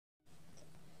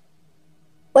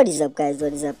What is up guys,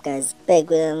 back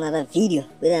with another video,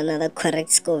 with another correct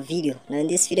score video. Now in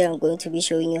this video I'm going to be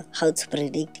showing you how to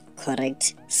predict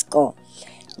correct score.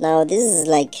 Now this is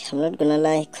like, I'm not gonna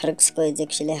lie, correct score is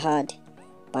actually hard,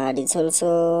 but it's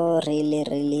also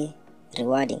really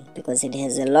rewarding because it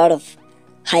has a lot of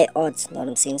high odds, know what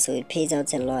I'm saying? So it pays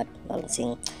out a lot, know what I'm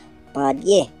saying? But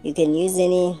yeah, you can use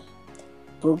any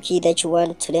bookie that you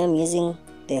want. Today I'm using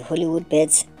the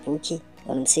hollywoodbets bookie, know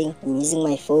what I'm saying? I'm using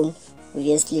my phone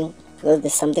obviously because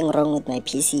there's something wrong with my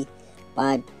PC,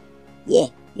 but yeah,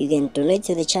 you can donate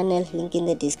to the channel, link in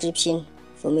the description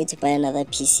for me to buy another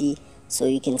PC so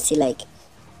you can see like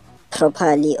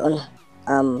properly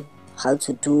on how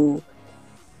to do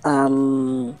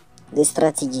the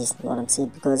strategies, know what I'm saying?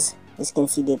 Because as you can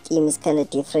see, the theme is kind of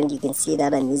different. You can see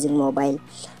that I'm using mobile.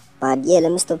 But yeah,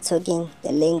 let me stop talking.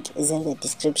 The link is in the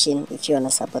description if you want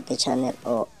to support the channel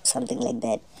or something like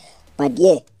that. But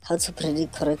yeah, how to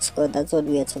predict correct score, that's what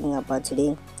we are talking about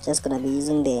today. Just gonna be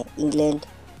using the England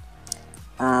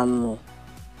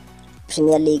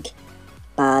Premier League,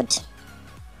 but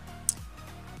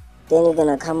then you're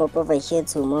gonna come up over here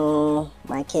to more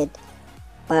market.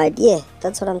 But yeah,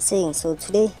 that's what I'm saying. So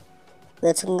today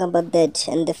we're talking about that,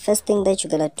 and the first thing that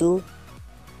you're gonna do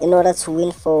in order to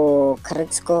win for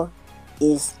correct score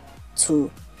is to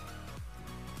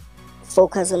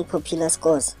focus on popular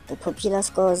scores. The popular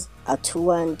scores are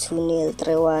 2-1, 2-0,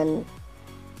 3-1,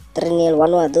 3-0,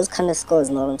 1-1, those kind of scores,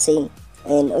 know what I'm saying?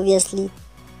 And obviously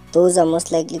those are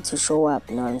most likely to show up,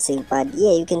 know what I'm saying? But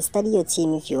yeah, you can study your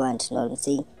team if you want, know what I'm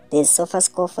saying? There's sofa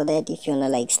score for that if you wanna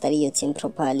like study your team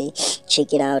properly,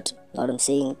 check it out, know what I'm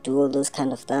saying? Do all those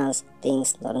kind of things, know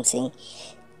what I'm saying?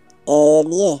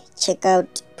 And yeah, check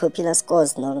out popular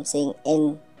scores, know what I'm saying?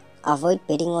 And avoid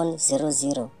betting on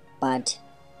 0-0. But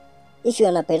if you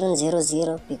wanna bet on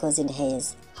 0-0 because it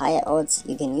has higher odds,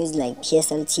 you can use like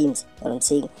PSL teams, know what I'm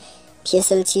saying?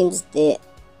 PSL teams,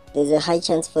 there's a high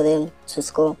chance for them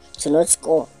to not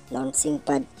score, know what I'm saying?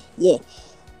 But yeah,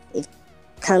 it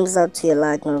comes out to your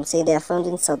luck, know what I'm saying? They are found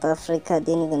in South Africa.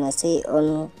 Then you're gonna say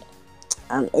on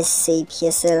SA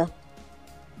PSL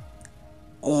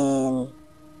and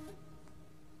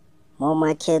more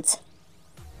markets.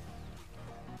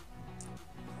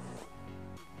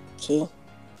 Okay,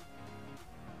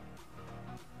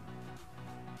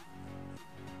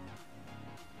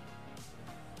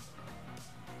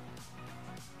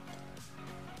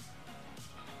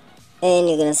 and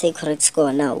you're gonna say correct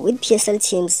score. Now with PSL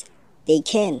teams,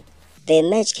 their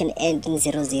match can end in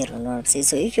 0-0, know what I'm saying?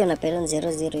 So if you wanna bet on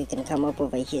 0-0, you can come up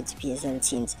over here to PSL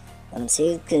teams, know what I'm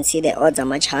saying? You can see the odds are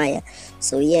much higher.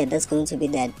 So yeah, that's going to be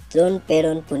that. Don't bet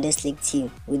on Bundesliga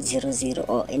team with 0-0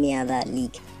 or any other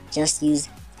league. Just use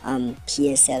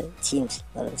PSL teams,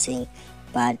 know what I'm saying?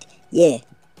 But yeah,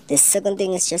 the second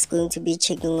thing is just going to be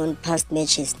checking on past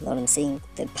matches, know what I'm saying?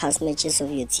 The past matches of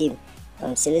your team.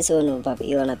 So let's say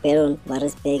you wanna bet on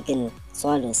Marisburg and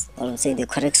Swallows, know what I'm saying? The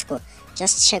correct score.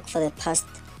 Just check for the past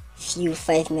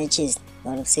 5 matches, know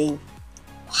what I'm saying?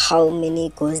 How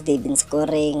many goals they've been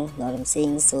scoring, know what I'm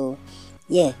saying? So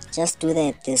yeah, just do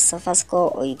that. The sofa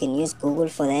score, or you can use Google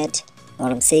for that, know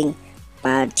what I'm saying?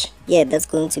 But yeah, that's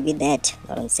going to be that,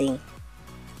 know what I'm saying?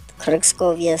 The correct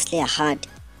score obviously are hard,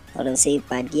 know what I'm saying?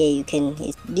 But yeah,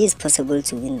 it is possible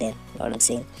to win them, know what I'm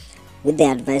saying? With the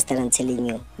advice that I'm telling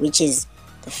you, which is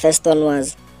the first one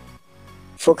was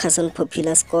focus on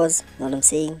popular scores, know what I'm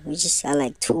saying? Which are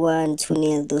like 2-1,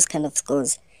 2-0, those kind of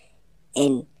scores.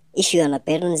 And if you wanna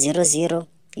bet on 0-0,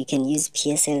 you can use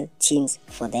PSL teams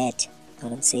for that, know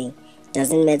what I'm saying?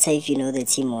 Doesn't matter if you know the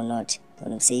team or not, know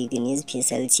what I'm saying? You can use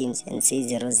PSL teams and say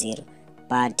 0-0.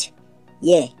 But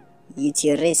yeah, it's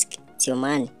your risk, it's your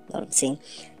money, know what I'm saying?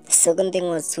 The second thing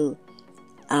was to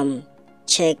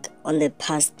check on the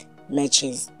past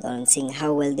matches, know what I'm saying?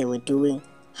 How well they were doing,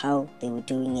 how they were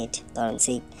doing it, know what I'm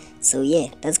saying? So yeah,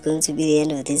 that's going to be the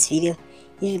end of this video.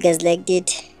 If you guys liked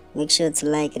it, make sure to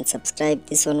like and subscribe.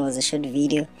 This one was a short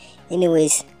video.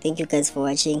 Anyways, thank you guys for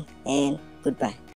watching, and goodbye.